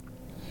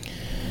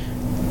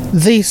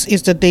This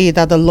is the day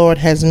that the Lord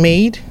has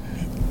made.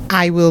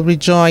 I will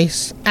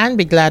rejoice and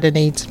be glad in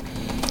it.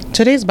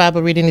 Today's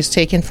Bible reading is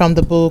taken from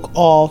the book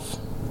of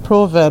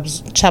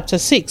Proverbs chapter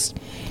 6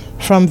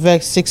 from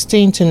verse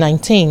 16 to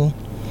 19.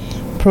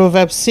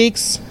 Proverbs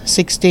 6,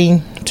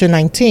 16 to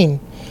 19.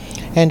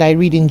 And I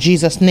read in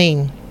Jesus'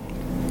 name.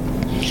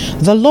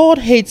 The Lord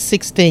hates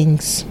 6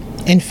 things.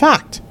 In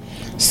fact,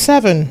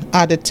 7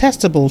 are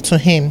detestable to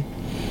him: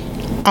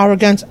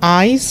 arrogant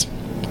eyes,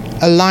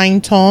 a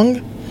lying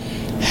tongue,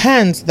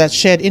 hands that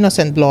shed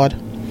innocent blood,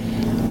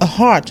 a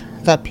heart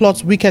that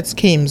plots wicked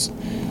schemes,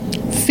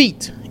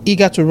 feet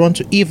eager to run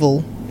to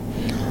evil,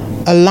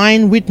 a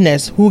lying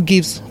witness who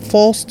gives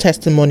false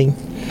testimony,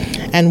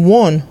 and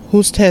one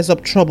who stirs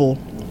up trouble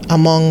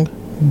among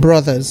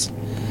brothers.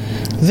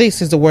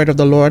 This is the word of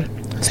the Lord.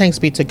 Thanks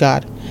be to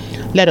God.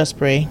 Let us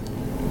pray.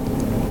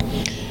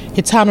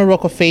 Eternal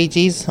Rock of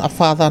Ages, our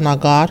Father and our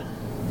God,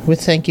 we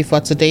thank you for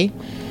today.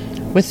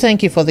 We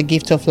thank you for the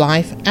gift of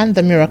life and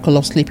the miracle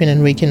of sleeping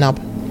and waking up.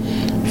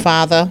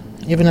 Father,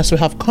 even as we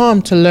have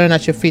come to learn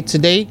at your feet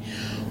today,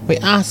 we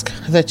ask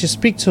that you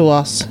speak to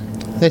us,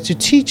 that you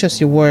teach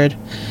us your word.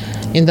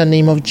 In the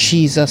name of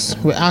Jesus,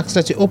 we ask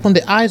that you open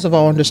the eyes of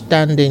our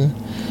understanding.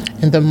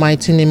 In the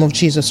mighty name of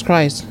Jesus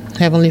Christ.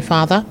 Heavenly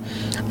Father,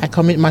 I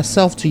commit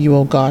myself to you,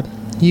 O God.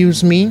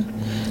 Use me,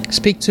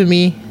 speak to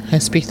me,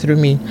 and speak through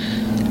me.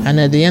 And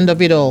at the end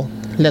of it all,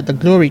 let the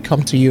glory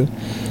come to you.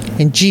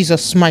 In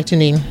Jesus' mighty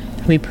name,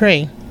 we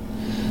pray.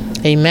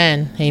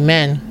 Amen.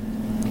 Amen.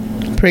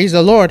 Praise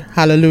the Lord.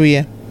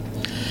 Hallelujah.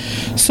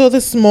 So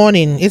this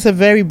morning is a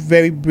very,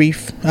 very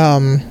brief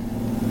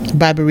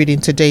Bible reading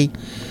today.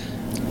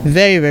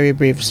 Very, very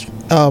brief.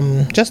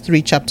 Just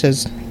 3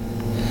 chapters.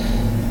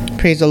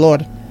 Praise the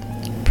Lord.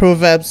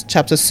 Proverbs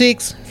chapter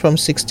 6 from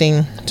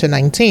 16 to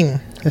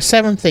 19. The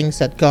 7 things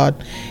that God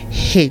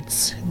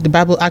hates. The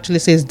Bible actually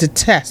says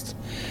detest.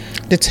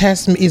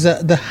 Detest is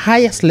the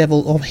highest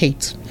level of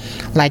hate.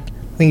 Like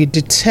when you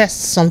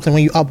detest something,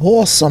 when you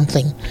abhor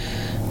something,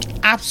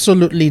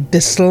 absolutely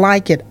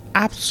dislike it,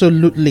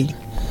 absolutely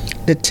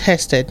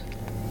detest it.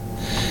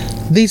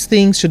 These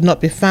things should not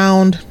be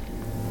found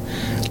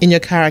in your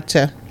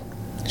character,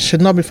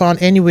 should not be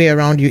found anywhere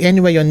around you,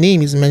 anywhere your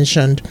name is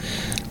mentioned.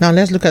 Now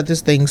let's look at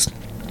these things.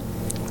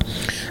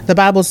 The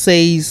Bible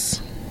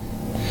says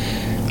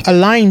a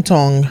lying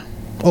tongue,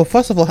 or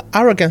first of all,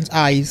 arrogant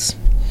eyes.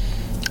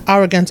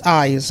 Arrogant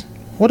eyes.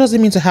 What does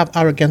it mean to have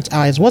arrogant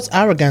eyes? What's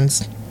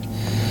arrogance?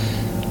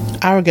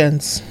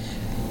 Arrogance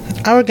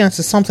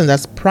is something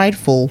that's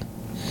prideful,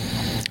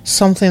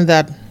 something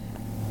that,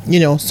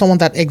 someone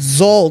that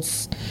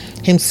exalts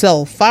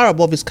himself far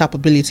above his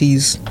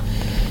capabilities,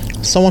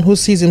 someone who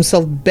sees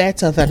himself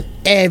better than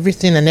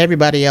everything and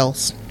everybody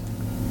else.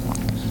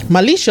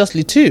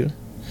 Maliciously too.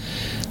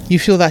 You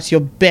feel that you're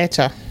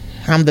better.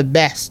 I'm the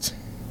best.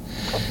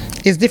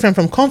 It's different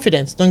from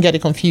confidence. Don't get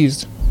it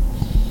confused.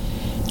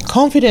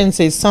 Confidence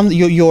is something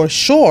you're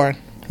sure.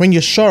 When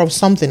you're sure of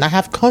something, I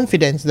have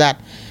confidence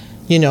that,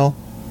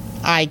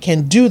 I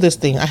can do this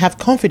thing. I have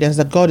confidence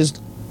that God is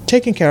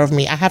taking care of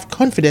me. I have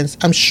confidence.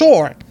 I'm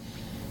sure.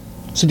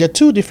 So they're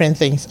 2 different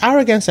things.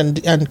 Arrogance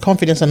and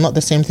confidence are not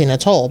the same thing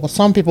at all. But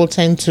some people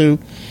tend to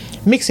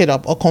mix it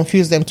up or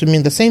confuse them to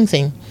mean the same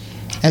thing.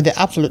 And they're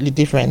absolutely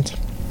different.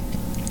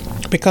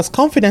 Because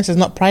confidence is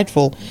not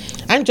prideful.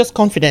 I'm just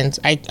confident.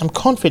 I'm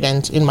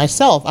confident in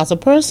myself as a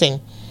person,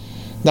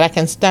 that I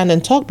can stand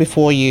and talk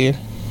before you.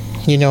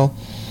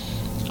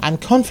 I'm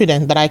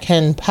confident that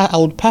I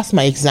would pass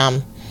my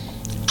exam.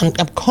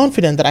 I'm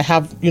confident that I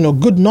have,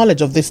 good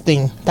knowledge of this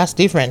thing. That's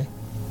different.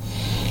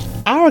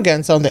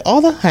 Arrogance, on the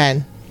other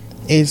hand,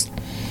 is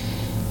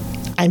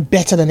I'm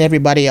better than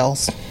everybody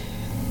else.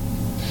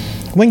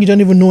 When you don't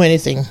even know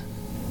anything.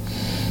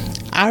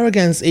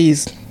 Arrogance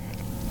is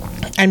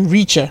I'm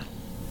richer.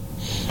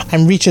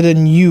 I'm richer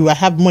than you. I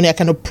have money. I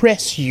can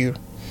oppress you.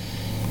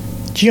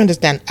 Do you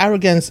understand?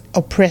 Arrogance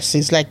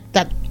oppresses, like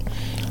that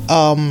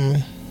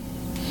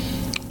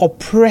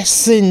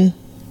oppressing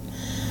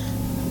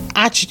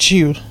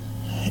attitude.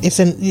 It's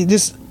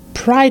this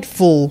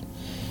prideful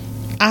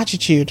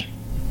attitude.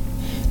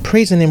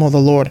 Praise the name of the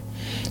Lord.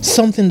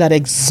 Something that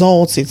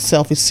exalts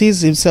itself. It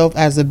sees itself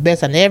as the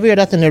best, and every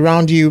other thing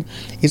around you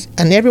is,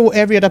 and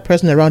every other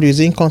person around you is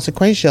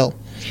inconsequential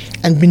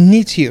and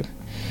beneath you.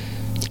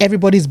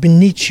 Everybody's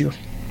beneath you.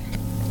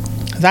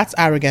 That's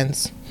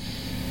arrogance.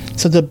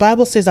 So the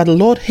Bible says that the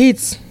Lord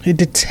hates, he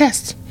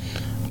detests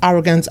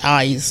arrogant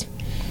eyes.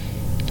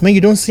 When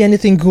you don't see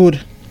anything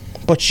good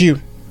but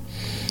you.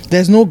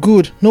 There's no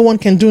good. No one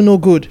can do no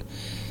good.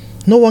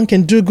 No one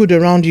can do good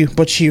around you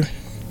but you.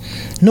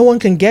 No one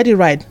can get it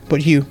right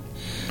but you.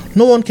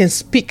 No one can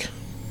speak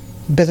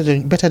better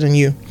than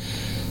you.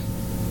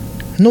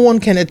 No one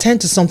can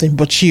attend to something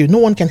but you. No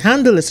one can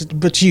handle it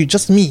but you.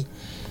 Just me.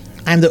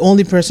 I'm the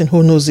only person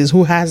who knows this,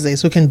 who has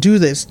this, who can do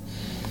this.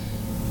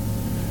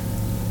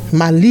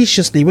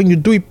 Maliciously, when you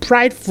do it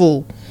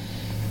prideful,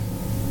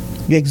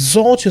 you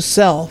exalt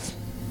yourself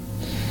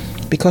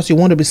because you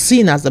want to be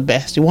seen as the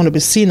best. You want to be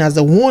seen as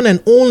the one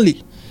and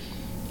only.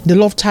 They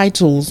love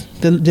titles.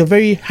 They're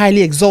very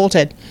highly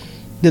exalted.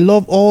 They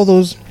love all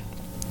those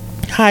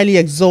highly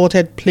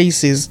exalted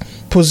places,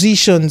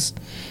 positions.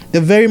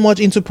 They're very much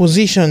into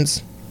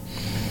positions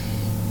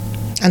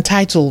and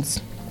titles.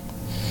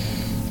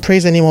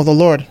 Praise the name of the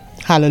Lord.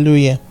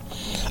 Hallelujah.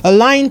 A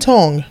lying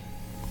tongue.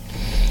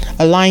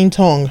 A lying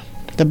tongue.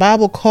 The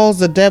Bible calls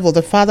the devil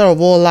the father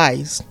of all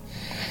lies.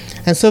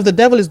 And so if the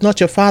devil is not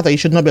your father, you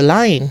should not be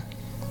lying.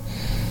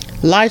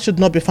 Lies should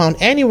not be found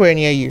anywhere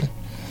near you.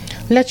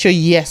 Let your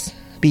yes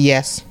be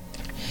yes,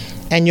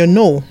 and your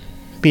no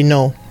be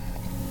no.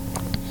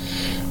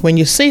 When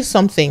you say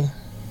something,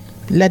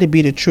 let it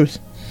be the truth.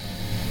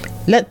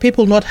 Let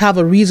people not have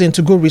a reason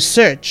to go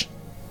research.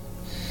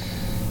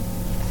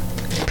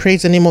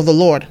 Praise the name of the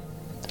Lord.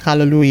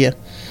 Hallelujah.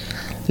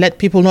 Let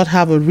people not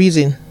have a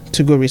reason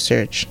to go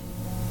research.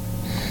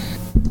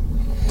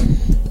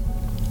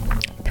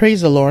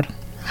 Praise the Lord.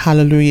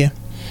 Hallelujah.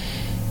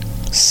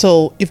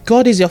 So if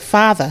God is your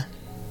father,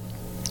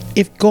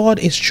 if God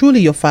is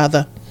truly your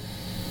father,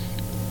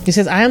 he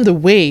says, I am the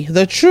way,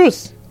 the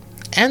truth,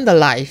 and the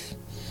life.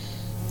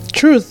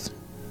 Truth,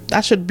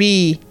 that should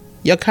be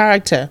your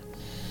character.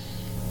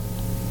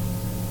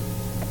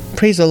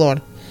 Praise the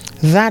Lord.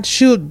 That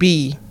should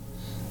be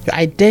your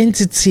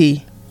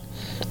identity,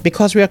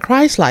 because we are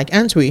Christ-like,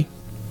 aren't we?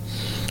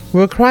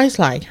 We're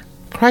Christ-like.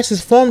 Christ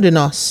is formed in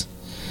us.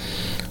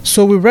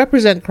 So we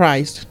represent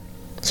Christ.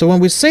 So when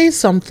we say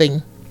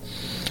something,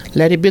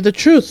 let it be the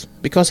truth,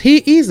 because he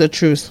is the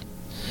truth.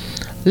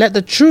 Let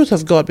the truth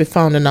of God be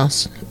found in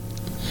us.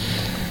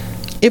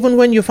 Even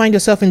when you find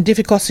yourself in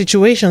difficult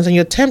situations and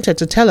you're tempted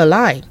to tell a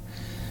lie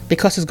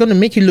because it's going to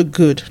make you look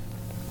good,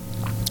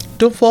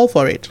 don't fall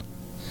for it.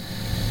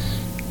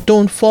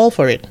 Don't fall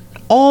for it.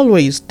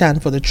 Always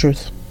stand for the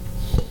truth.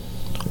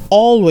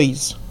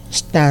 Always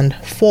stand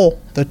for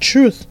the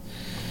truth.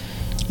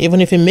 Even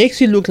if it makes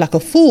you look like a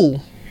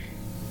fool,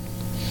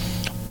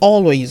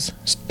 always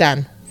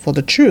stand for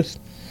the truth.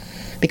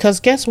 Because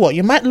guess what?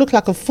 You might look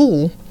like a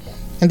fool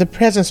in the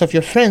presence of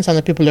your friends and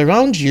the people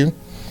around you,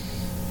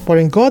 but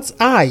in God's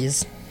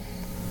eyes,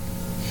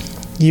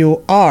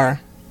 you are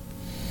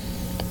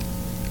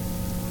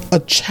a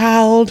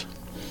child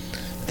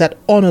that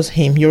honors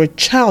him. You're a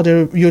child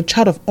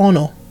of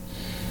honor.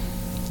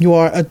 You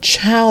are a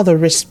child that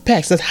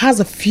respects, that has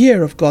a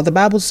fear of God. The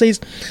Bible says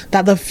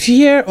that the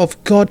fear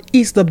of God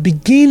is the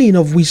beginning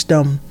of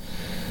wisdom.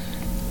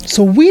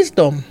 So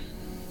wisdom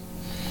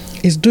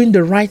is doing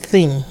the right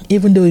thing,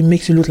 even though it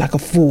makes you look like a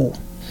fool.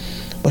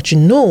 But you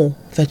know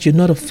that you're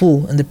not a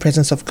fool in the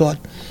presence of God.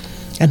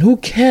 And who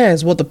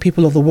cares what the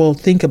people of the world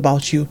think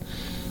about you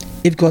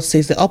if God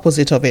says the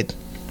opposite of it?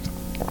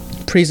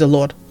 Praise the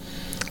Lord.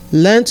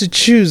 Learn to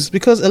choose,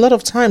 because a lot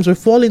of times we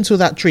fall into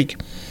that trick.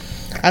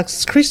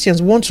 As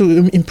Christians, we want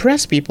to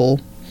impress people.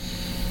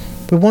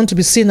 We want to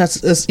be seen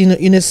as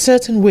in a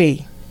certain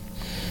way.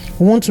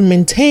 We want to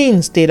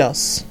maintain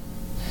status.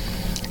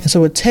 And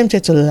so we're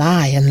tempted to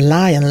lie and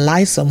lie and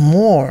lie some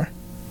more.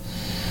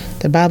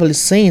 The Bible is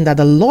saying that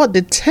the Lord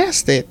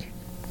detests it.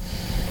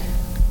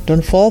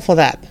 Don't fall for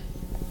that.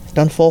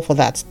 Don't fall for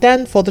that.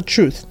 Stand for the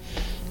truth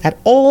at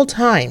all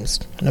times,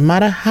 no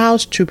matter how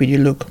stupid you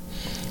look.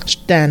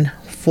 Stand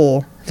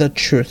for the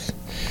truth.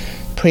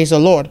 Praise the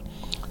Lord.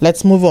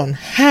 Let's move on.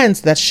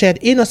 Hands that shed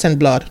innocent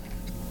blood.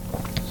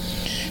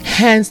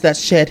 Hands that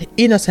shed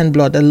innocent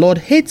blood. The Lord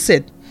hates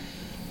it.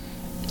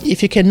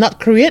 If you cannot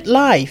create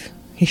life,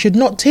 you should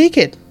not take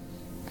it.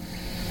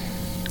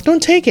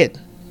 Don't take it.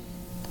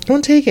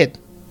 Don't take it.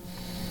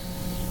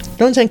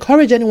 Don't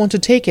encourage anyone to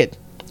take it.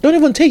 Don't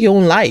even take your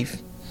own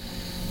life.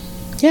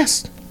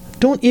 Yes,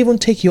 don't even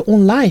take your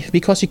own life,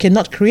 because you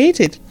cannot create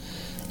it.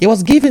 It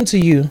was given to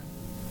you.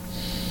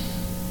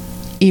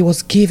 It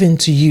was given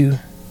to you.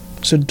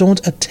 So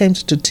don't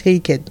attempt to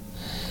take it.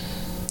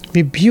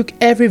 Rebuke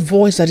every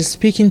voice that is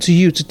speaking to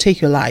you to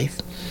take your life.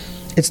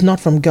 It's not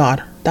from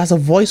God. That's a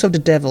voice of the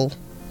devil.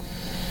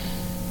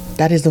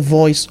 That is the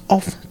voice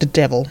of the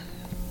devil.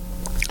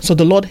 So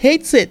the Lord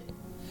hates it.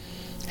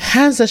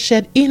 Hands that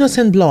shed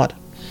innocent blood.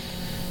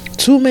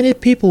 Too many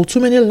people, too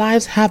many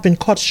lives have been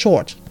cut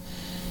short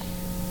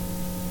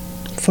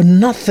for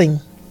nothing.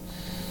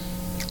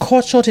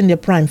 Caught short in their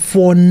prime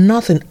for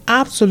nothing.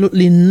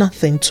 Absolutely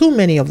nothing. Too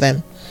many of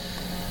them.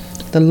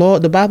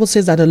 The Bible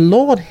says that the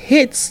Lord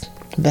hates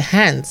the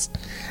hands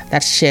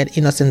that shed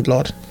innocent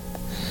blood.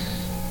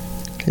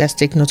 Let's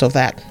take note of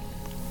that.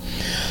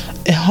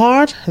 A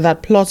heart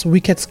that plots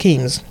wicked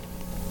schemes.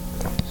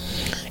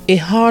 A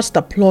heart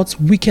that plots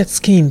wicked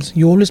schemes.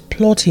 You're always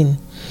plotting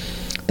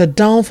the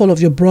downfall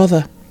of your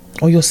brother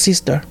or your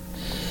sister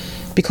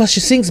because she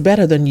sings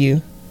better than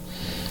you.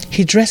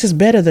 He dresses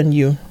better than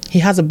you. He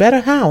has a better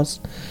house,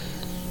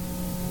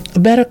 a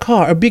better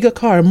car, a bigger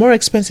car, a more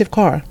expensive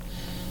car.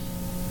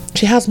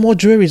 She has more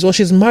jewelry, or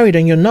she's married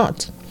and you're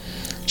not.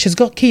 She's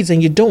got kids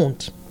and you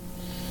don't.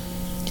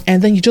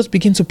 And then you just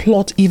begin to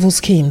plot evil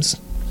schemes.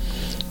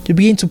 You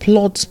begin to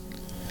plot,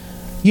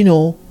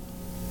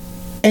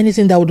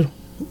 anything that would,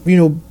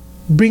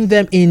 bring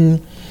them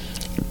in,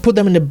 put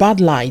them in a bad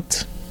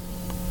light,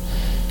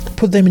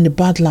 put them in a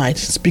bad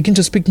light, begin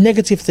to speak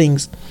negative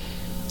things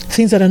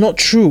that are not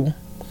true.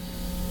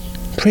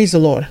 Praise the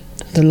Lord.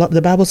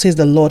 The Bible says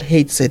the Lord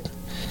hates it.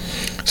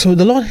 So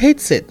the Lord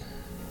hates it.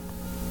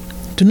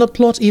 Do not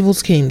plot evil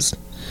schemes.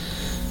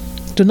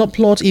 Do not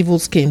plot evil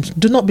schemes.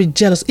 Do not be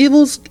jealous.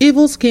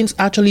 Evil schemes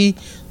actually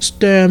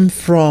stem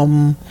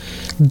from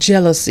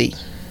jealousy.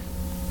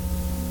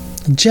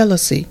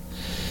 Jealousy.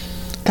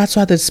 That's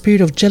why the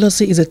spirit of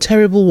jealousy is a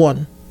terrible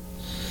one.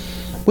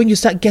 When you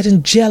start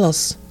getting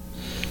jealous,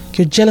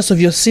 you're jealous of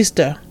your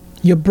sister,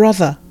 your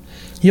brother,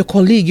 your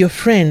colleague, your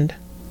friend,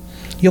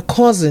 your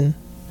cousin,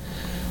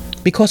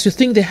 because you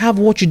think they have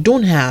what you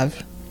don't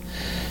have,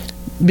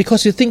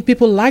 because you think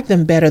people like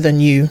them better than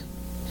you.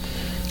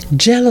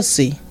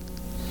 Jealousy.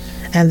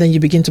 And then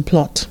you begin to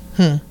plot.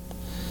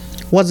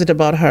 What's it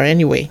about her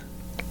anyway?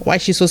 Why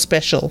is she so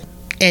special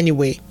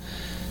anyway?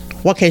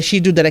 What can she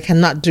do that I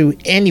cannot do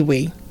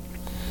anyway?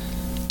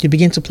 You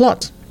begin to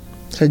plot.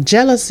 So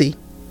jealousy.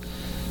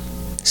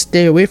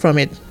 Stay away from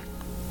it.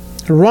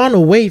 Run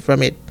away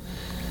from it.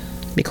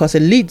 Because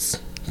it leads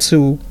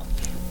to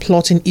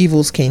plotting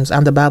evil schemes.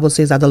 And the Bible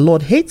says that the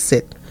Lord hates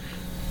it.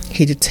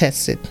 He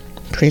detests it.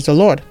 Praise the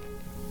Lord.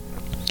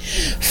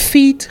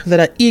 Feet that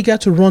are eager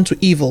to run to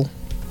evil.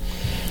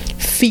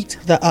 Feet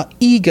that are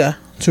eager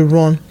to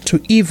run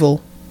to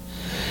evil.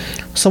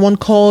 Someone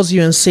calls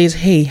you and says,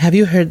 hey, have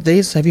you heard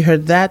this? Have you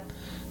heard that?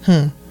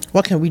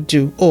 What can we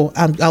do? Oh,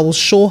 I will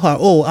show her.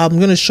 Oh, I'm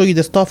going to show you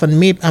the stuff I'm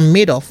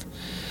made of.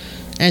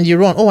 And you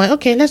run. Oh,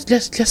 okay, let's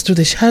do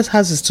this.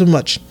 Hers is too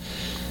much.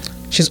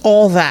 She's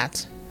all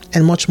that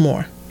and much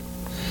more.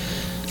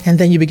 And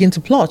then you begin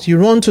to plot. You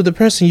run to the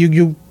person.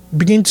 You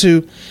begin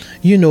to,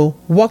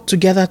 work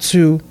together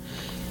to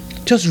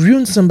just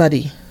ruin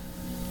somebody.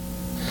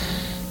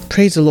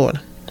 Praise the Lord.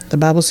 The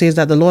Bible says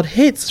that the Lord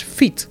hates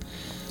feet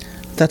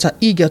that are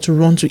eager to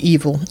run to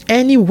evil.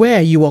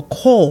 Anywhere you are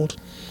called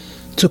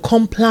to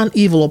come plan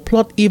evil or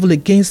plot evil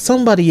against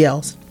somebody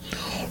else,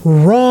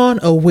 run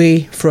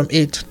away from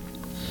it.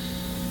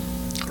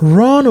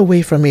 Run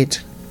away from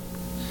it.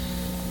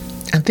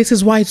 And this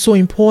is why it's so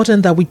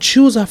important that we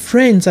choose our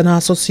friends and our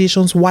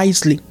associations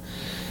wisely.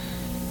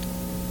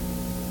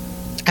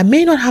 I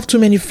may not have too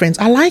many friends.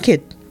 I like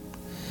it.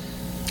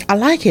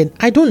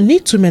 I don't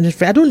need too many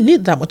friends. I don't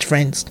need that much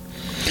friends.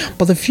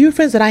 But the few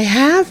friends that I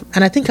have,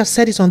 and I think I've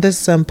said it on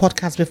this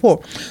podcast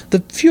before, the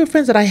few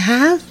friends that I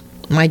have,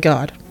 my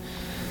God,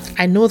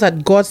 I know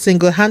that God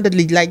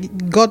single-handedly,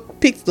 God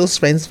picked those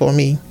friends for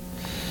me.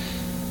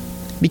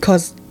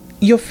 Because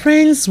your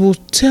friends will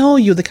tell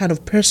you the kind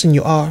of person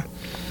you are.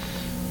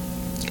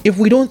 If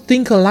we don't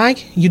think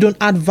alike, you don't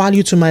add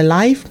value to my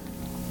life,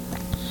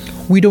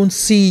 we're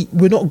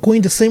not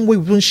going the same way,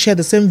 we don't share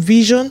the same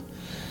vision,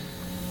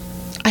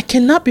 I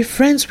cannot be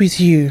friends with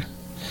you.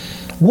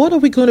 What are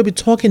we going to be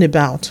talking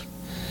about?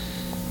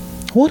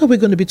 What are we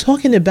going to be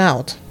talking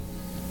about?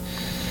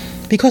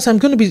 Because I'm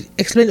going to be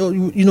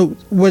explaining,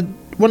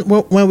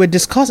 when we're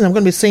discussing, I'm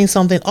going to be saying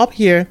something up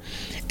here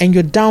and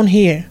you're down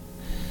here.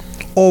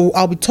 Or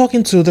I'll be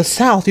talking to the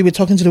south, you'll be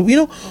talking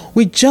to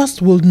we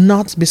just will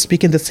not be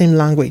speaking the same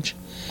language.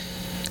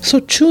 So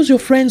choose your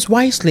friends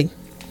wisely.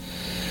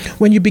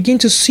 When you begin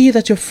to see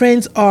that your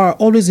friends are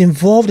always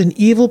involved in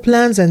evil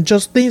plans and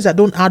just things that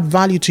don't add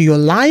value to your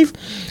life,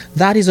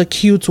 that is a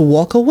cue to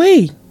walk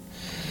away.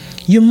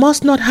 You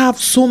must not have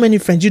so many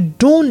friends. You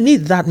don't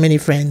need that many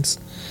friends.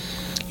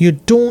 You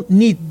don't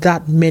need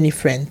that many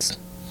friends.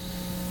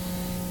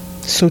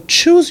 So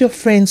choose your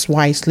friends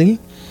wisely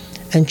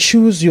and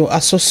choose your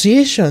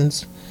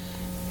associations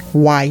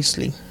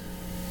wisely.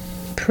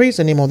 Praise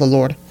the name of the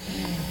Lord.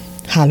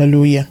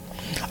 Hallelujah.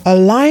 A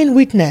lying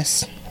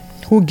witness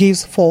who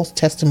gives false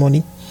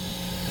testimony.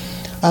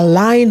 A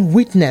lying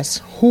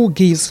witness who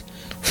gives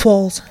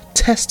false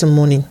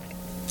testimony.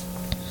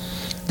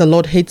 The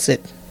Lord hates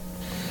it.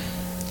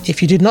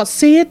 If you did not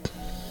see it,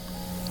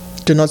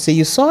 do not say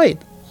you saw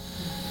it.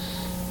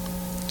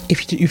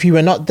 If you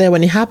were not there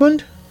when it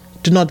happened,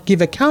 do not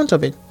give account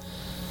of it.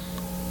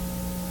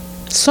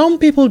 Some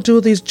people do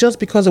this just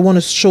because they want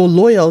to show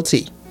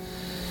loyalty.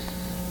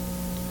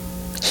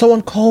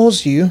 Someone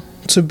calls you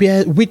to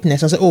bear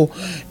witness and say, oh,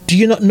 do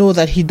you not know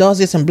that he does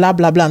this and blah,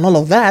 blah, blah, and all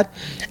of that?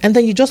 And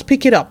then you just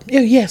pick it up. Yeah,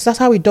 yes, that's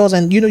how he does.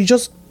 And, you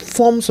just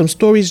form some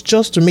stories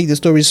just to make the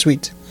story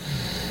sweet.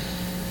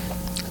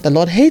 The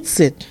Lord hates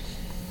it.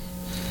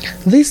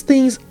 These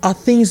things are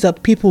things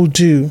that people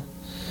do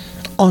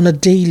on a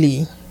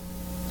daily.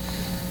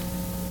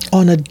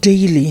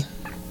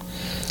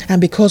 And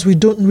because we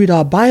don't read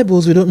our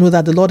Bibles, we don't know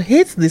that the Lord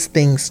hates these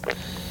things.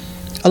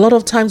 A lot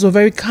of times we're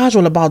very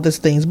casual about these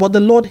things, but the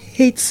Lord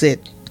hates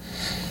it.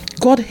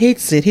 God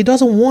hates it. He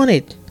doesn't want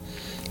it.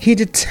 He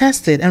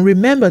detests it. And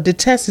remember,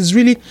 detest is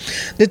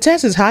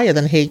higher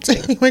than hate.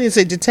 When you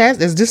say detest,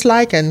 there's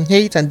dislike and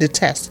hate and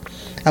detest.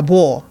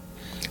 Abhor.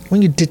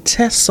 When you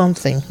detest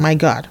something, my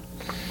God,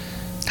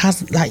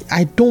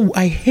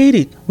 I hate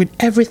it with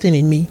everything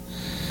in me.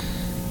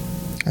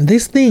 And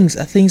these things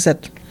are things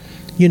that,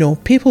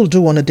 people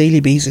do on a daily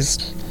basis.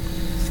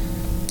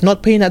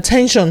 Not paying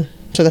attention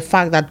to the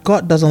fact that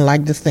God doesn't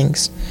like these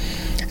things.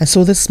 And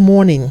so this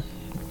morning,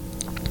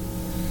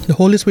 the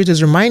Holy Spirit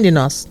is reminding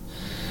us,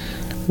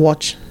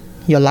 watch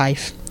your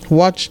life.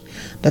 Watch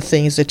the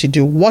things that you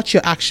do. Watch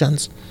your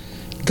actions.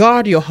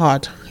 Guard your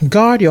heart.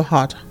 Guard your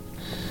heart.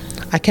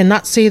 I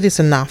cannot say this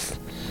enough.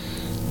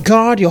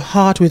 Guard your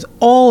heart with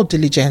all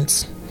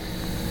diligence.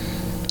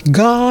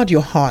 Guard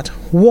your heart.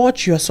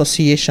 Watch your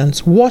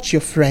associations. Watch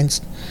your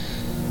friends.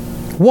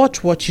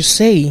 Watch what you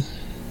say.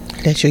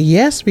 Let your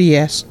yes be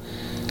yes,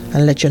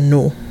 and let your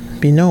no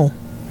be no.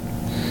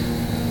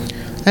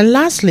 And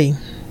lastly,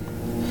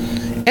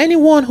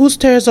 anyone who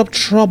stirs up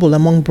trouble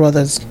among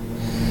brothers,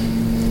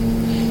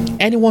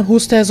 anyone who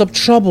stirs up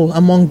trouble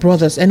among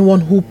brothers,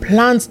 anyone who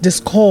plants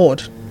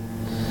discord,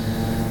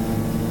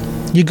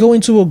 you go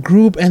into a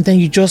group and then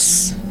you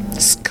just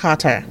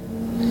scatter.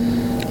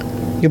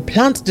 You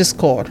plant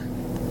discord.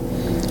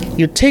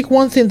 You take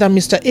one thing that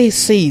Mr. A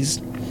says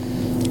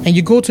and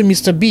you go to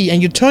Mr. B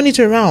and you turn it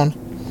around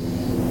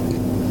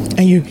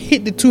and you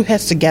hit the two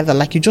heads together,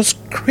 like you just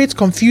create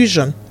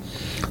confusion.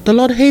 The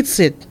Lord hates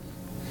it.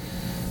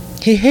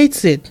 He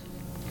hates it.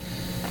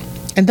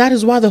 And that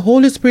is why the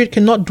Holy Spirit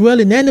cannot dwell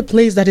in any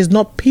place that is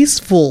not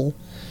peaceful.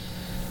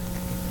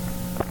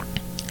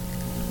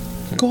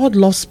 God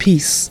loves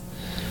peace.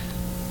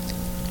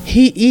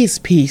 He is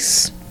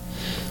peace.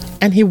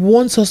 And He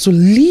wants us to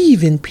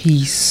live in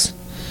peace.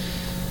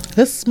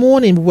 This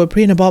morning we were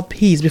praying about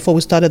peace before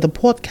we started the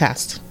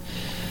podcast.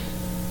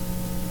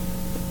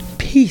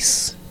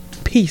 Peace.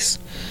 Peace.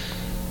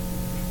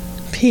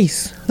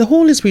 Peace. The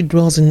Holy Spirit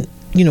dwells in,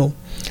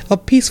 a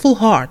peaceful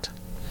heart.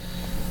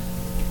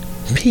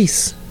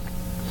 Peace.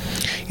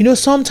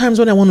 Sometimes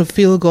when I want to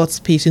feel God's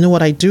peace, you know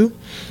what I do?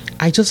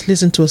 I just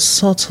listen to a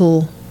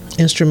subtle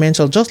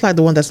instrumental, just like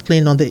the one that's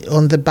playing on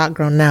the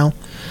background now.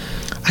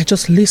 I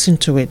just listen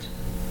to it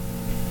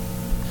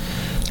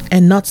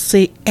and not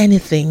say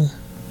anything.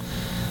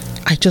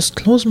 I just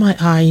close my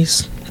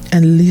eyes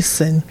and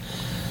listen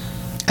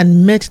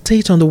and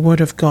meditate on the Word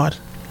of God.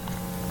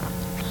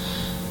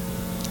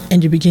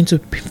 And you begin to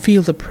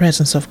feel the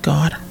presence of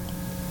God.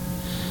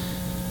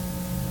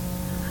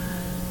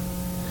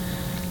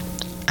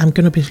 I'm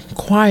going to be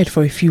quiet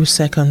for a few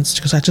seconds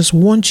because I just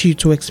want you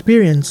to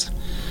experience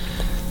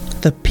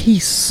the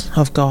peace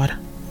of God.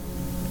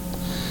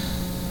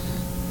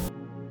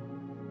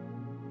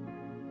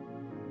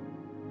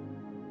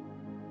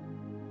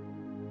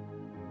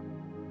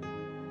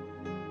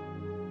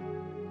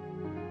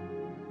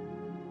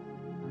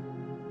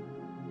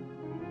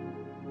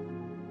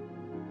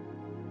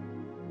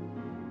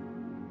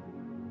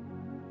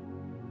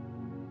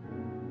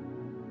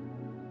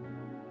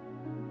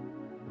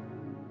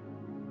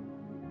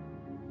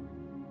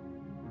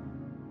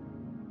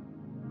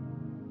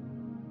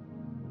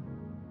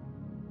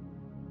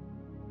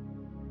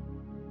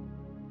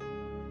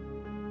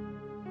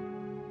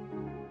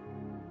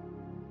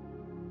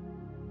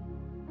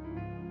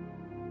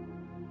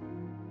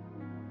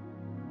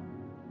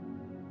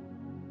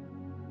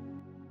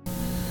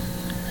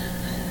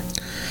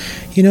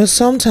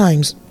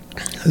 Sometimes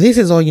this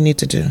is all you need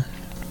to do.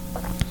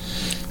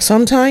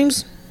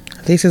 Sometimes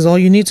this is all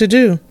you need to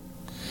do.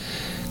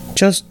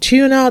 Just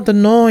tune out the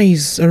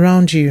noise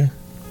around you.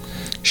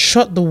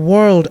 Shut the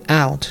world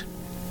out.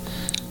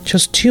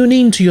 Just tune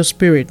into your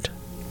spirit.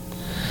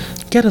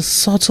 Get a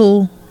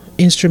subtle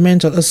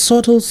instrumental, a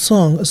subtle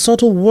song, a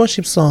subtle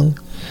worship song.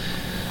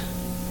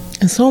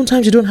 And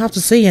sometimes you don't have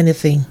to say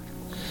anything.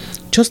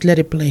 Just let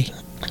it play.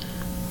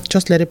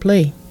 Just let it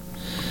play.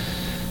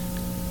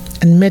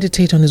 And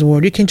meditate on His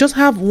Word. You can just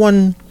have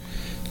one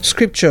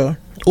scripture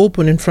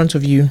open in front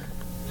of you.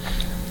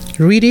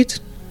 Read it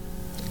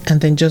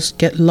and then just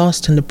get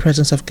lost in the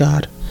presence of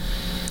God.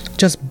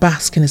 Just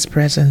bask in His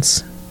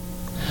presence.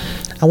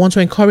 I want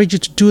to encourage you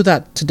to do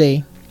that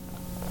today.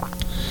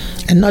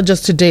 And not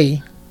just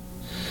today.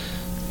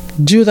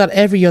 Do that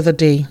every other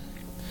day.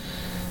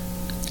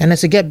 And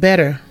as you get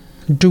better,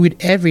 do it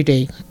every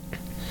day.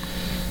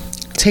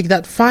 Take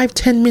that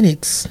 5-10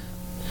 minutes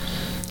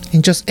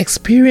and just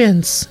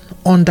experience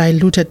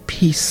undiluted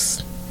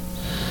peace.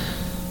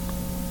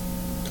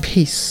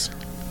 Peace.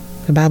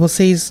 The Bible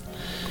says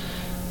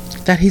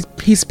that his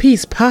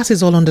peace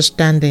passes all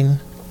understanding.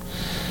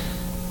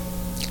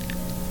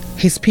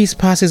 His peace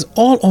passes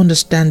all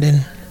understanding.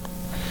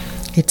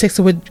 It takes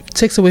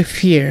away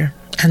fear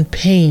and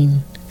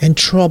pain and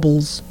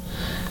troubles.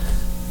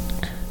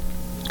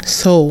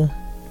 So,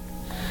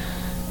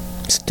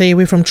 stay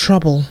away from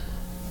trouble.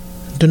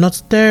 Do not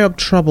stir up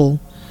trouble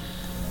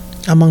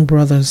among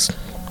brothers.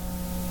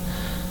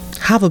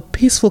 Have a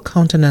peaceful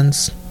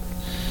countenance.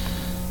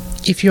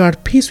 If you are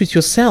at peace with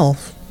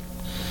yourself,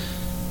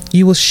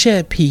 you will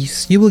share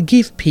peace. You will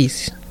give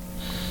peace.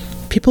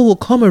 People will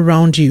come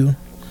around you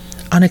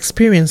and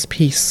experience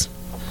peace.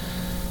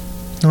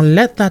 Now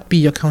let that be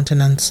your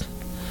countenance.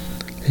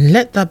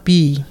 Let that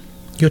be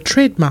your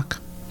trademark.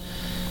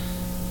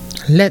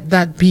 Let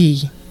that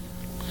be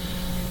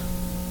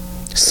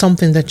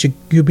something that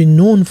you'll be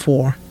known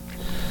for.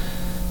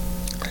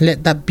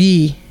 Let that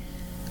be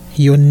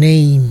your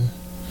name.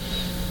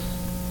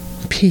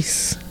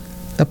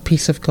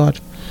 peace of God.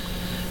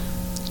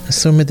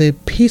 So may the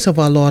peace of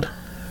our Lord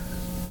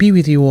be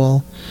with you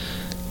all,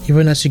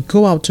 even as you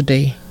go out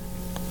today.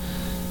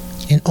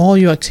 In all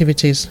your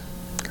activities,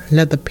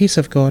 let the peace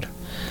of God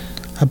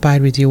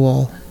abide with you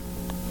all.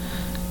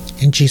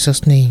 In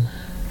Jesus' name,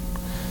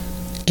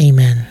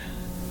 amen.